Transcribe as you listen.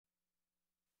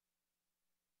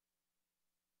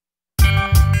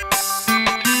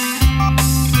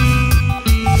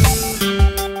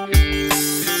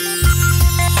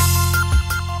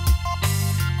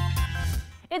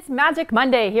Magic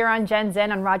Monday here on Gen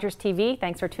Zen on Rogers TV.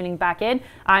 Thanks for tuning back in.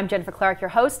 I'm Jennifer Clark, your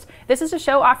host. This is a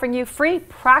show offering you free,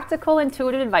 practical,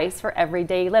 intuitive advice for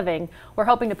everyday living. We're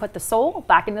hoping to put the soul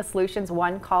back into solutions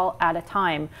one call at a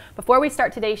time. Before we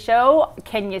start today's show,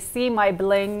 can you see my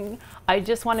bling? I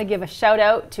just want to give a shout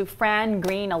out to Fran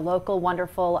Green, a local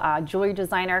wonderful jewelry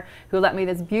designer who let me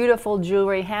this beautiful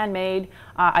jewelry handmade.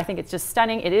 I think it's just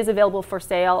stunning. It is available for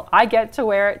sale. I get to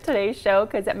wear it today's show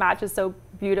because it matches so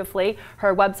beautifully.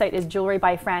 Her website is Jewelry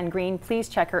by Fran Green. Please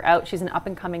check her out. She's an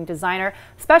up-and-coming designer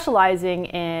specializing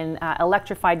in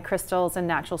electrified crystals and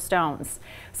natural stones.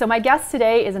 So my guest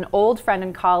today is an old friend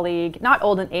and colleague, not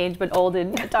old in age, but old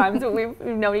in times when we've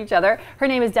known each other. Her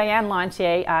name is Diane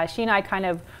Lanthier. She and I kind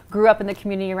of grew up in the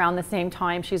community around the same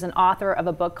time. She's an author of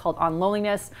a book called On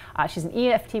Loneliness. She's an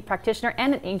EFT practitioner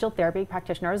and an angel therapy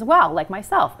practitioner as well, like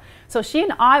myself. So she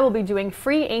and I will be doing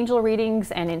free angel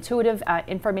readings and intuitive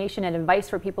information and advice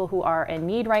for people who are in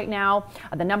need right now.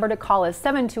 The number to call is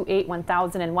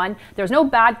 728-1001. There's no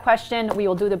bad question. We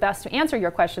will do the best to answer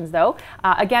your questions though.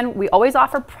 Again, we always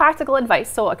offer practical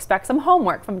advice, so expect some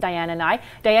homework from Diane and I.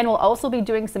 Diane will also be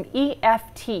doing some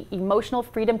EFT, emotional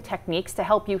freedom techniques, to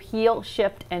help you heal,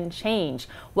 shift, and change.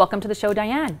 Welcome to the show,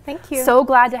 Diane. Thank you. So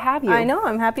glad to have you. I know,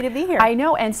 I'm happy to be here. I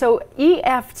know, and so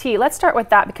EFT, let's start with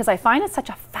that because I find it such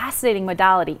a fascinating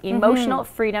modality, emotional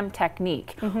freedom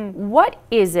technique. What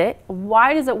is it?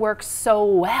 Why does it work so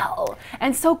well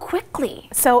and so quickly?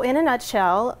 So in a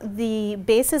nutshell, the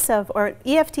basis of, or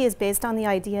EFT is based on the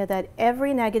idea that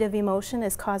every negative emotion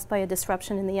is caused by a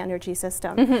disruption in the energy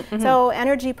system. So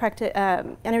energy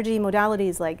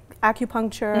modalities like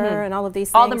acupuncture and all of these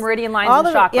things. All the meridian lines and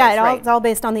chakras. Yeah, it's all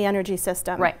based on the energy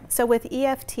system. Right. So with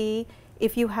EFT,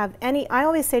 if you have any, I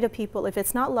always say to people, if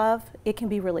it's not love, it can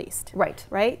be released. Right.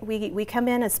 Right? We come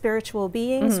in as spiritual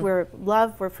beings, we're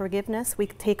love, we're forgiveness, we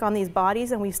take on these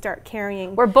bodies and we start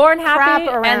carrying We're born happy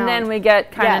crap around. And then we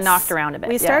get kind of knocked around a bit.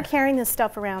 We start carrying this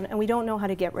stuff around and we don't know how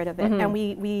to get rid of it. And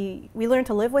we learn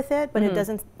to live with it, but it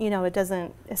doesn't, it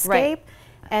doesn't escape. Right.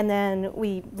 And then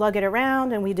we lug it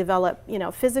around and we develop,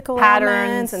 physical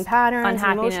patterns and patterns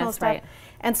and emotional stuff. Right.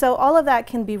 And so all of that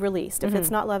can be released. If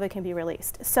it's not love, it can be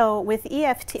released. So with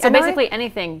EFT... So basically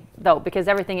anything, though, because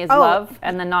everything is love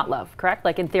and then not love, correct?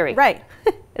 Like in theory. Right.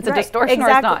 It's a distortion or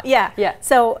it's not. Yeah. Yeah.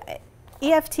 So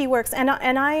EFT works, and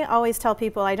I always tell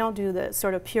people I don't do the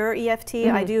sort of pure EFT.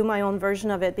 I do my own version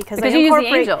of it because I you use the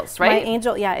incorporate angels, right? My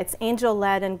angel, yeah, it's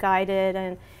angel-led and guided,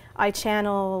 and I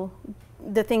channel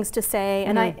the things to say,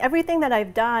 and everything that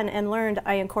I've done and learned,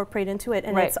 I incorporate into it,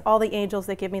 and it's all the angels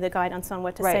that give me the guidance on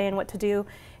what to say and what to do.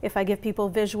 If I give people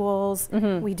visuals,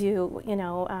 we do,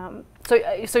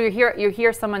 So you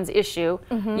hear someone's issue,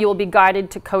 you will be guided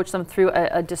to coach them through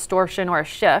a distortion or a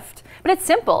shift, but it's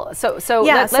simple.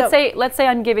 Let's say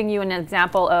I'm giving you an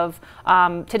example of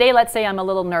today. Let's say I'm a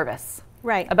little nervous.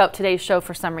 Right. About today's show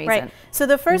for some reason. Right. So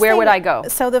the first Where would I go?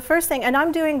 So the first thing, and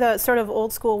I'm doing the sort of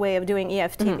old school way of doing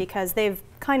EFT because they've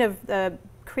kind of, the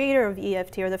creator of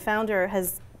EFT or the founder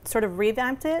has sort of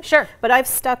revamped it. Sure. But I've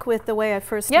stuck with the way I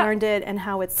first learned it and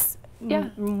how it's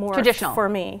more traditional for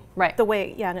me. Right. The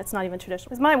way, and it's not even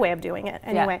traditional. It's my way of doing it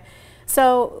anyway. Yeah.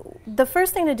 So the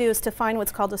first thing to do is to find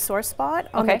what's called a sore spot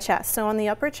on the chest. So on the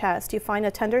upper chest, you find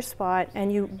a tender spot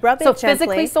and you rub it gently. So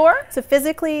physically sore? So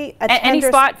physically, any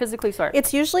spot physically sore?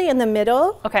 It's usually in the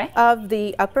middle of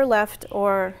the upper left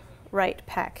or right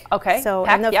pec. Okay. So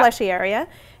in the fleshy area,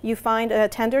 you find a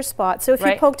tender spot. So if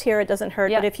you poked here, it doesn't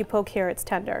hurt, but if you poke here, it's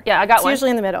tender. Yeah, I got one. It's usually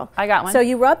in the middle. I got one. So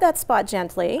you rub that spot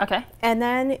gently. Okay. And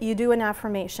then you do an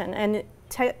affirmation. And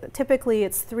typically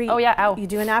it's 3. Oh yeah, ow. You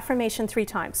do an affirmation 3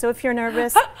 times. So if you're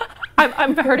nervous.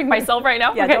 I'm hurting myself right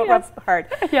now. Yeah, don't rub hard.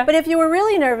 But if you were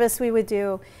really nervous, we would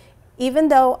do, even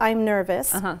though I'm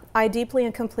nervous, I deeply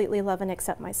and completely love and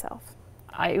accept myself.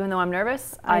 Even though I'm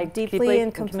nervous, I deeply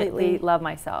and completely love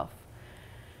myself.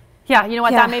 Yeah, you know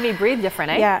what, that made me breathe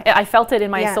different, eh? Yeah. I felt it in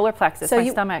my solar plexus, my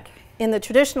stomach. In the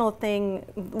traditional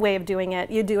way of doing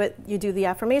it, you do the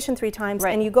affirmation 3 times,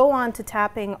 and you go on to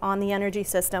tapping on the energy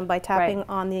system by tapping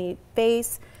on the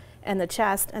face and the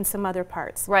chest and some other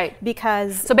parts. Right.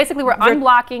 Because so basically we're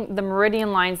unblocking the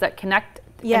meridian lines that connect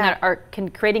and that are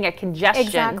creating a congestion.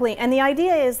 Exactly. And the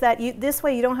idea is that this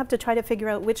way you don't have to try to figure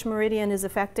out which meridian is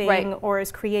affecting or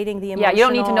is creating the emotional. Yeah, you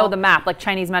don't need to know the map like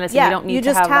Chinese medicine. You don't need to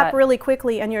have that. You just tap really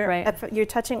quickly and you're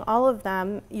touching all of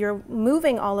them. You're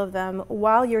moving all of them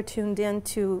while you're tuned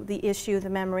into the issue, the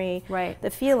memory,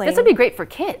 the feeling. This would be great for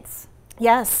kids.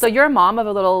 Yes. So you're a mom of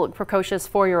a little precocious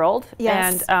 4-year-old.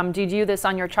 Yes. And do you do this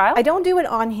on your child? I don't do it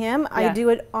on him. I do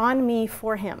it on me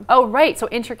for him. Oh, right. So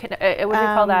what do you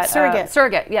call that? Surrogate.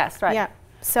 Surrogate. Yes. Right. Yeah.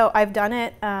 So I've done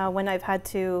it when I've had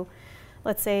to,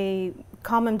 let's say,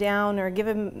 calm him down or give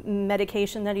him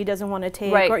medication that he doesn't want to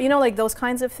take, right. or you know, like those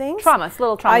kinds of things. Traumas,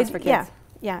 little traumas for kids.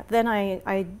 Yeah. Then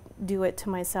I do it to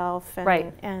myself, and,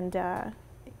 right. And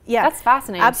yeah, that's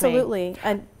fascinating. Absolutely.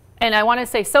 And I want to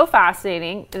say, so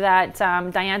fascinating that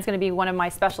Diane's going to be one of my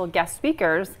special guest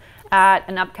speakers at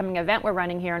an upcoming event we're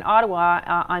running here in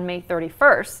Ottawa on May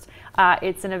 31st.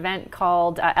 It's an event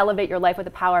called Elevate Your Life with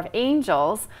the Power of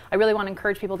Angels. I really want to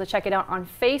encourage people to check it out on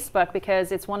Facebook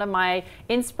because it's one of my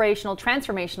inspirational,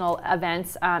 transformational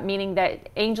events, meaning that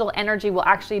angel energy will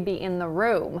actually be in the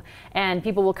room and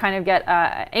people will kind of get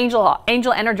angel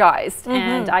energized,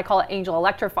 and I call it angel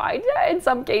electrified in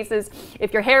some cases.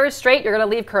 If your hair is straight, you're going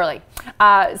to leave curly.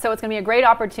 So it's going to be a great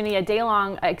opportunity, a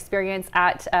day-long experience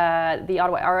at the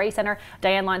Ottawa RA Center.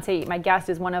 Diane Lanthier, my guest,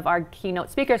 is one of our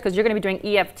keynote speakers because you're going to be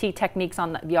doing EFT techniques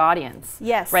on the audience.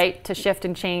 Yes. Right? To shift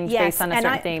and change based on a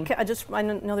certain theme. I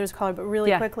know there's a caller, but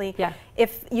really quickly. Yeah.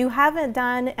 If you haven't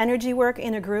done energy work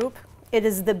in a group, it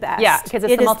is the best. Yeah, because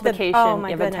it's the multiplication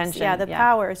of attention. Yeah, the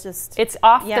power is just... It's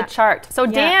off the chart. So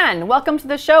Dan, welcome to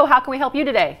the show. How can we help you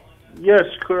today? Yes,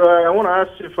 I want to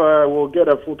ask if I will get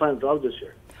a full-time job this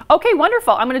year. Okay,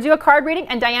 wonderful. I'm going to do a card reading,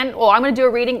 and Diane, I'm going to do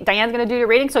a reading. Diane's going to do your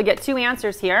reading, so you get 2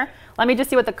 answers here. Let me just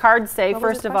see what the cards say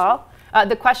first of all.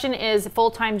 The question is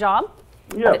full-time job?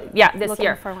 Yeah, this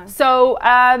year. So,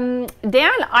 Dan,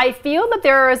 I feel that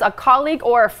there is a colleague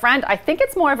or a friend, I think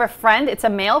it's more of a friend, it's a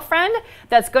male friend,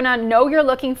 that's going to know you're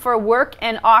looking for work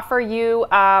and offer you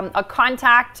a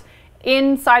contact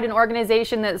inside an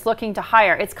organization that's looking to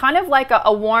hire. It's kind of like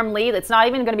a warm lead. It's not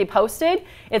even going to be posted.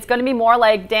 It's going to be more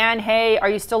like, Dan, hey, are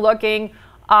you still looking?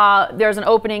 There's an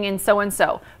opening in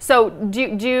so-and-so. So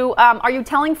are you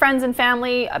telling friends and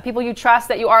family, people you trust,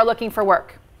 that you are looking for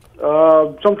work?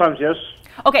 Sometimes, yes.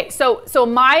 Okay, so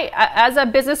as a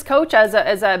business coach, as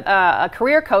a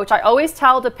career coach, I always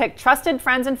tell to pick trusted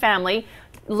friends and family.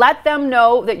 Let them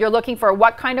know that you're looking for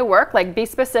what kind of work, like be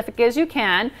specific as you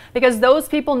can, because those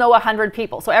people know 100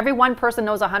 people. So every one person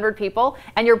knows 100 people,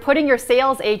 and you're putting your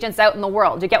sales agents out in the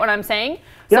world. Do you get what I'm saying?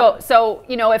 Yep. So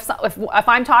you know, if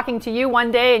I'm talking to you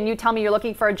one day and you tell me you're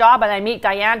looking for a job, and I meet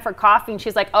Diane for coffee and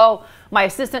she's like, oh, my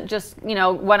assistant just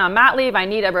went on mat leave, I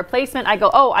need a replacement, I go,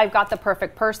 oh, I've got the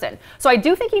perfect person. So I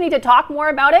do think you need to talk more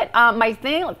about it. My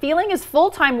feeling is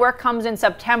full-time work comes in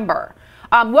September.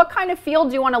 What kind of field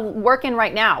do you want to work in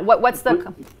right now? What's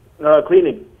the...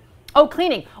 Cleaning. Oh,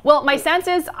 cleaning. Well, my sense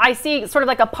is I see sort of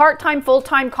like a part-time,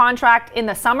 full-time contract in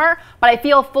the summer, but I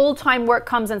feel full-time work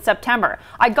comes in September.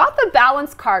 I got the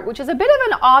balance card, which is a bit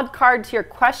of an odd card to your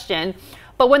question,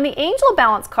 but when the angel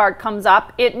balance card comes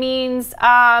up, it means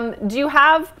do you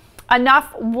have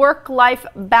enough work-life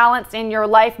balance in your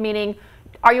life, meaning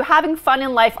are you having fun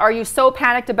in life? Are you so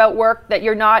panicked about work that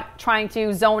you're not trying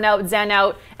to zone out, zen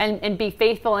out, and be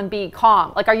faithful and be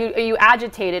calm? Like, are you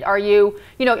agitated? Are you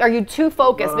too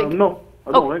focused? No,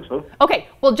 I don't think so. Okay,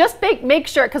 well, just make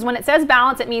sure, because when it says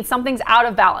balance, it means something's out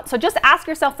of balance. So just ask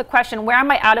yourself the question, where am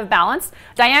I out of balance?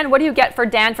 Diane, what do you get for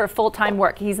Dan for full-time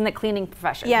work? He's in the cleaning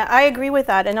profession. Yeah, I agree with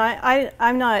that, and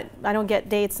I don't get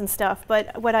dates and stuff,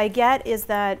 but what I get is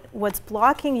that what's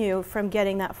blocking you from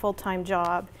getting that full-time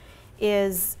job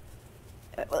is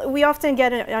we often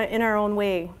get in our own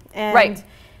way, and right.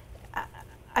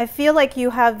 I feel like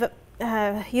you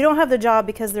don't have the job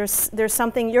because there's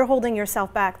something you're holding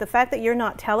yourself back. The fact that you're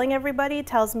not telling everybody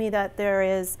tells me that there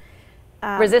is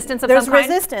resistance of some kind? There's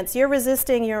resistance. You're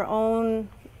resisting your own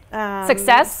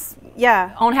success.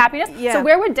 Yeah. Own happiness. Yeah. So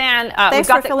where would Dan? Thanks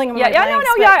for filling in my blanks.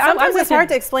 Sometimes it's hard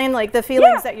to explain like the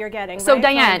feelings that you're getting. So right?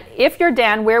 Diane, if you're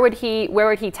Dan, where would he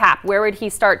tap? Where would he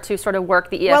start to sort of work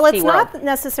the EFT world? Well, it's world? not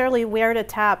necessarily where to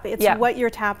tap. It's what you're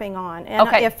tapping on. And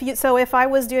okay. If I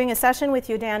was doing a session with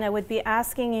you, Dan, I would be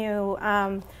asking you.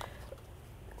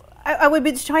 I would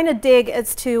be trying to dig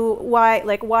as to why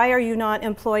are you not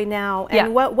employed now,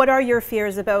 and what are your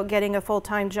fears about getting a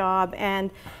full-time job, and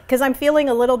because I'm feeling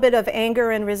a little bit of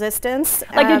anger and resistance.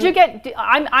 Like, did you get?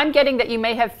 I'm getting that you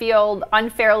may have felt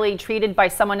unfairly treated by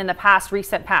someone in the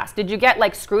recent past. Did you get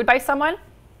like screwed by someone?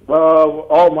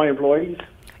 All my employees.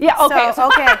 Yeah. Okay.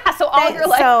 So all your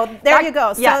life. So there you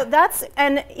go. So that's,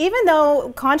 and even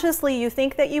though consciously you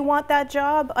think that you want that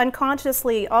job,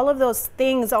 unconsciously all of those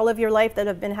things, all of your life that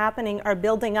have been happening are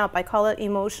building up. I call it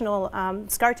emotional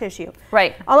scar tissue.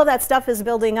 Right. All of that stuff is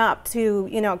building up to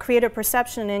create a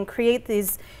perception and create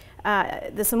these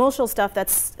this emotional stuff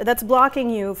that's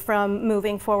blocking you from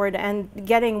moving forward and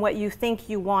getting what you think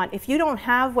you want. If you don't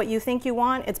have what you think you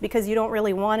want, it's because you don't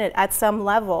really want it at some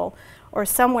level or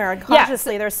somewhere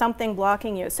unconsciously. There's something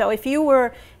blocking you. So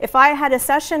if I had a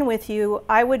session with you,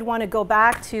 I would want to go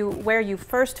back to where you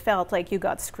first felt like you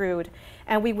got screwed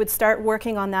and we would start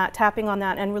working on that, tapping on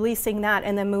that, and releasing that,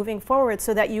 and then moving forward,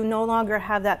 so that you no longer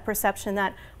have that perception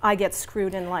that I get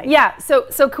screwed in life. Yeah, so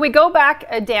can we go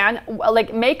back, Dan,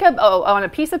 like make on a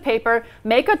piece of paper,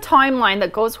 make a timeline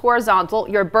that goes horizontal,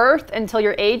 your birth until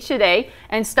your age today,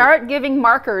 and start giving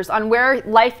markers on where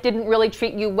life didn't really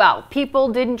treat you well. People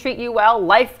didn't treat you well,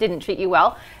 life didn't treat you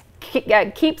well.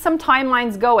 Keep some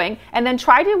timelines going, and then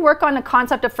try to work on the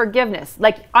concept of forgiveness,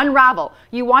 like unravel.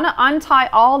 You want to untie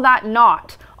all that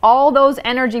knot, all those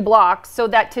energy blocks, so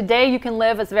that today you can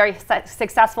live a very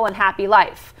successful and happy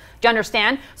life. Do you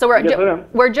understand? So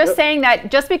we're just saying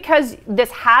that just because this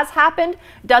has happened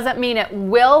doesn't mean it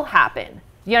will happen.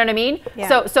 You know what I mean?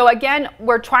 Yeah. So again,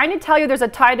 we're trying to tell you there's a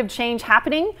tide of change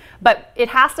happening, but it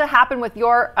has to happen with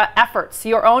your efforts,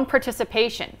 your own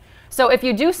participation. So if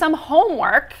you do some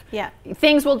homework,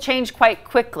 things will change quite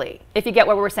quickly, if you get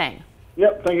what we're saying.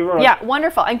 Yep, thank you very much. Yeah,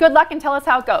 wonderful. And good luck, and tell us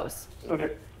how it goes. Okay.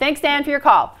 Thanks, Dan, for your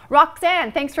call.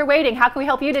 Roxanne, thanks for waiting. How can we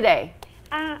help you today?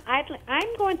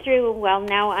 I'm going through, well,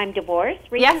 now I'm divorced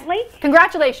recently. Yes.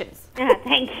 Congratulations.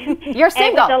 Thank you. You're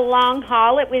single. It was a long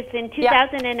haul. It was in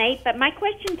 2008. But my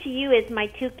question to you is, my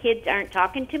two kids aren't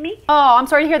talking to me. Oh, I'm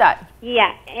sorry to hear that.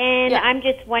 Yeah, and I'm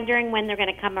just wondering when they're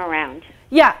going to come around.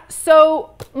 Yeah,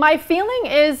 so my feeling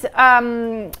is,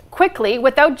 quickly,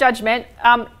 without judgment,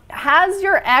 has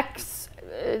your ex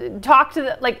talked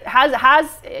to,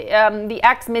 has the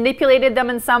ex manipulated them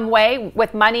in some way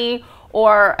with money,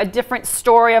 or a different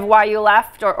story of why you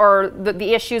left, or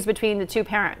the issues between the two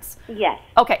parents? Yes.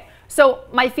 Okay, so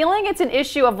my feeling, it's an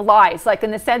issue of lies, like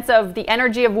in the sense of the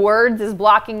energy of words is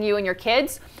blocking you and your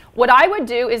kids. What I would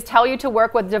do is tell you to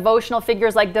work with devotional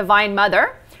figures like Divine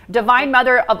Mother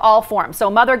of all forms. So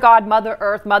Mother God, Mother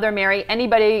Earth, Mother Mary,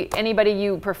 anybody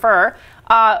you prefer.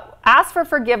 Ask for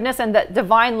forgiveness and that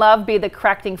divine love be the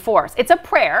correcting force. It's a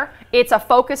prayer, it's a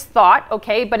focused thought,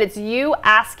 okay, but it's you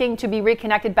asking to be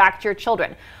reconnected back to your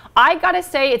children. I gotta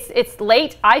say, it's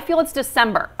late. I feel it's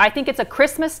December. I think it's a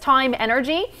Christmas time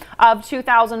energy of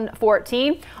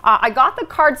 2014. I got the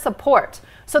card support.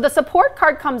 So the support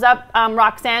card comes up,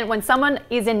 Roxanne, when someone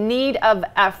is in need of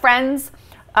friends,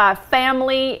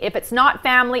 family. If it's not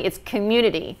family, it's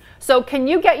community. So can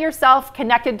you get yourself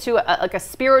connected to like a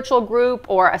spiritual group,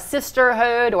 or a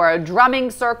sisterhood, or a drumming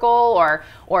circle,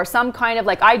 or some kind of,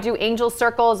 like I do angel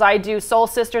circles, I do soul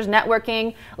sisters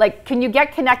networking. Like, can you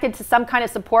get connected to some kind of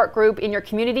support group in your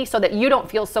community so that you don't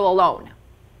feel so alone?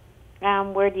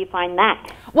 Where do you find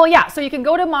that? Well, yeah, so you can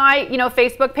go to my,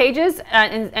 Facebook pages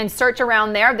and search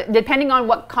around there, depending on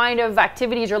what kind of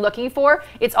activities you're looking for.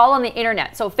 It's all on the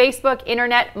internet. So Facebook,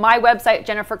 internet, my website,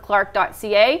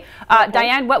 jenniferclark.ca.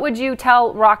 Diane, what would you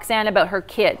tell Roxanne about her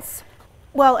kids?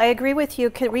 Well, I agree with you,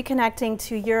 reconnecting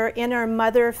to your inner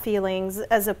mother feelings,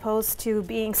 as opposed to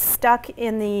being stuck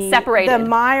in the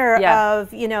mire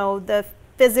of, the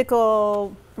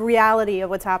physical reality of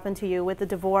what's happened to you with the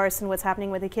divorce and what's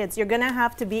happening with the kids. You're going to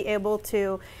have to be able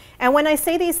to, and when I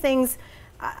say these things,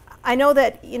 I know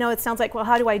that, it sounds like, well,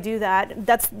 how do I do that?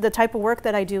 That's the type of work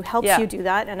that I do helps you do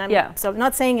that. And so I'm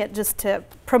not saying it just to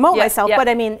promote myself, but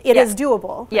I mean, it is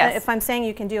doable. If I'm saying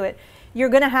you can do it, you're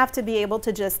going to have to be able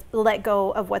to just let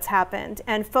go of what's happened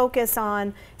and focus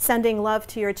on sending love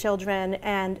to your children.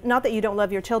 And not that you don't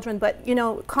love your children, but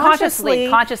consciously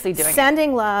doing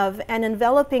sending love and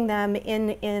enveloping them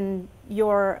in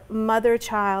your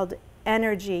mother-child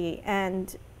energy,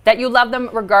 and that you love them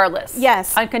regardless.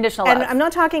 Yes, unconditional love. And I'm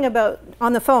not talking about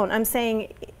on the phone. I'm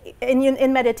saying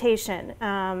in meditation,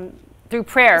 through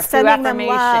prayer, through affirmation,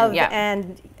 them love,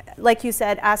 and like you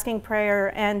said, asking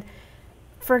prayer, and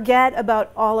forget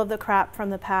about all of the crap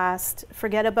from the past.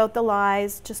 Forget about the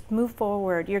lies. Just move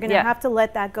forward. You're going to have to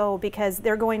let that go, because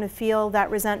they're going to feel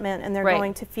that resentment, and they're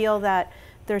going to feel that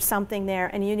there's something there,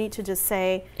 and you need to just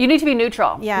say, you need to be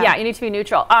neutral. Yeah, you need to be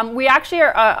neutral. We actually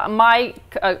are,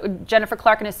 Jennifer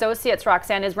Clark and Associates,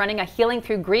 Roxanne, is running a Healing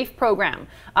Through Grief program,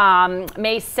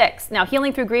 May 6th. Now,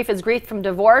 healing through grief is grief from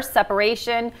divorce,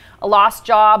 separation, a lost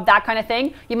job, that kind of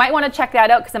thing. You might want to check that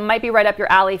out, because it might be right up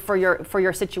your alley for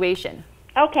your situation.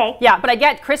 Okay. Yeah, but I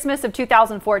get Christmas of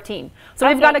 2014. So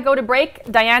we've got to go to break.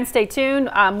 Diane, stay tuned.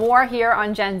 More here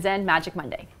on Gen Zen Magic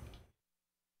Monday.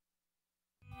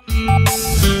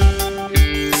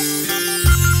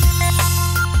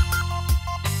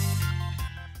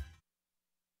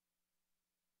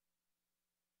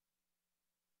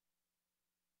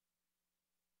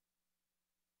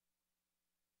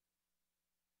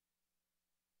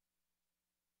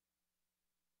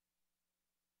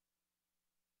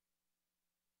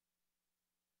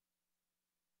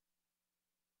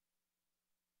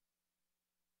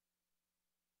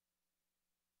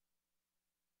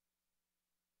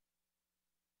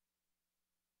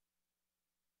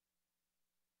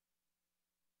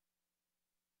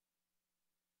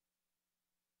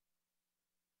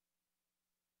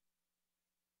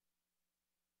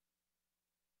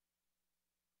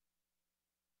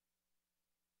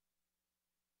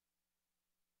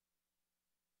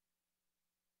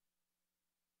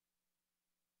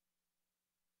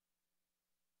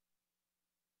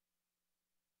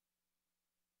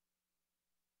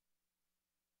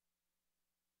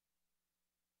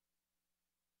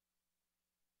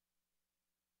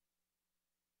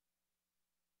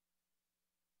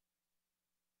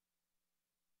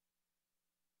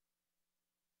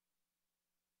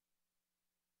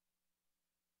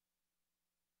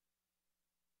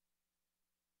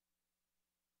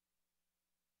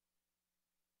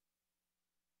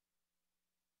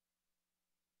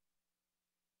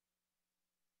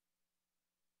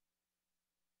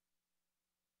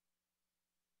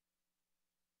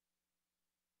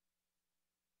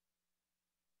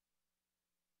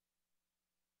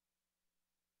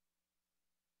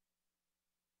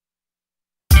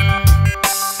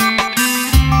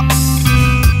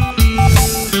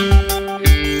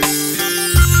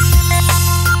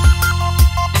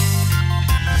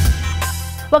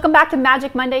 Welcome back to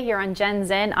Magic Monday here on Gen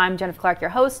Zen. I'm Jennifer Clark, your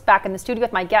host, back in the studio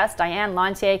with my guest, Diane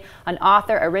Lanthier, an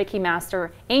author, a Reiki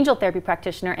master, angel therapy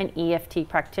practitioner, and EFT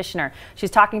practitioner. She's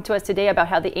talking to us today about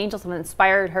how the angels have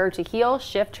inspired her to heal,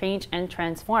 shift, change, and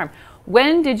transform.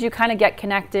 When did you kind of get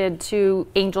connected to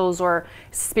angels or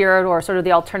spirit or sort of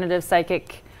the alternative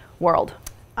psychic world?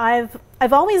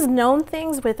 I've always known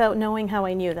things without knowing how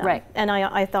I knew them. Right. And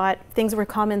I thought things were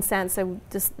common sense. I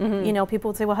just, you know, people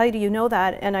would say, well, how do you know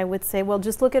that? And I would say, well,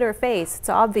 just look at her face. It's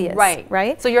obvious. Right.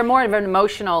 Right? So you're more of an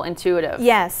emotional intuitive.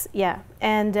 Yes. Yeah.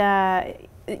 And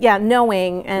yeah,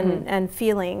 knowing and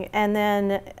feeling. And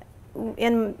then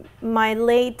in my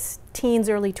late teens,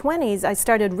 early 20s, I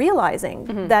started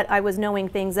realizing that I was knowing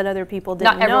things that other people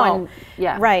didn't know. Not everyone,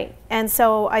 yeah. Right. And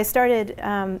so I started,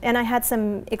 and I had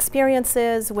some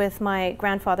experiences with my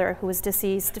grandfather who was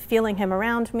deceased, feeling him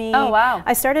around me. Oh, wow.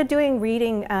 I started doing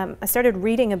reading, I started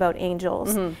reading about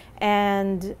angels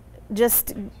and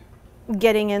just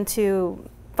getting into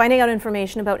finding out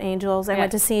information about angels. I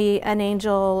went to see an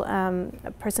angel,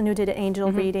 a person who did angel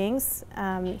readings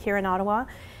here in Ottawa.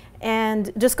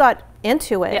 And just got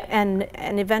into it, and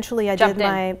eventually I did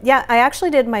my I actually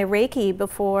did my Reiki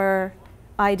before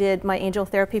I did my angel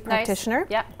therapy practitioner.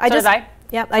 Yeah, I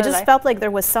just felt like there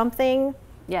was something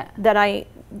that I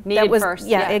needed first.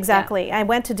 Yeah, exactly. I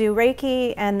went to do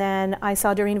Reiki, and then I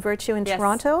saw Doreen Virtue in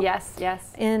Toronto. Yes,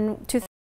 yes. In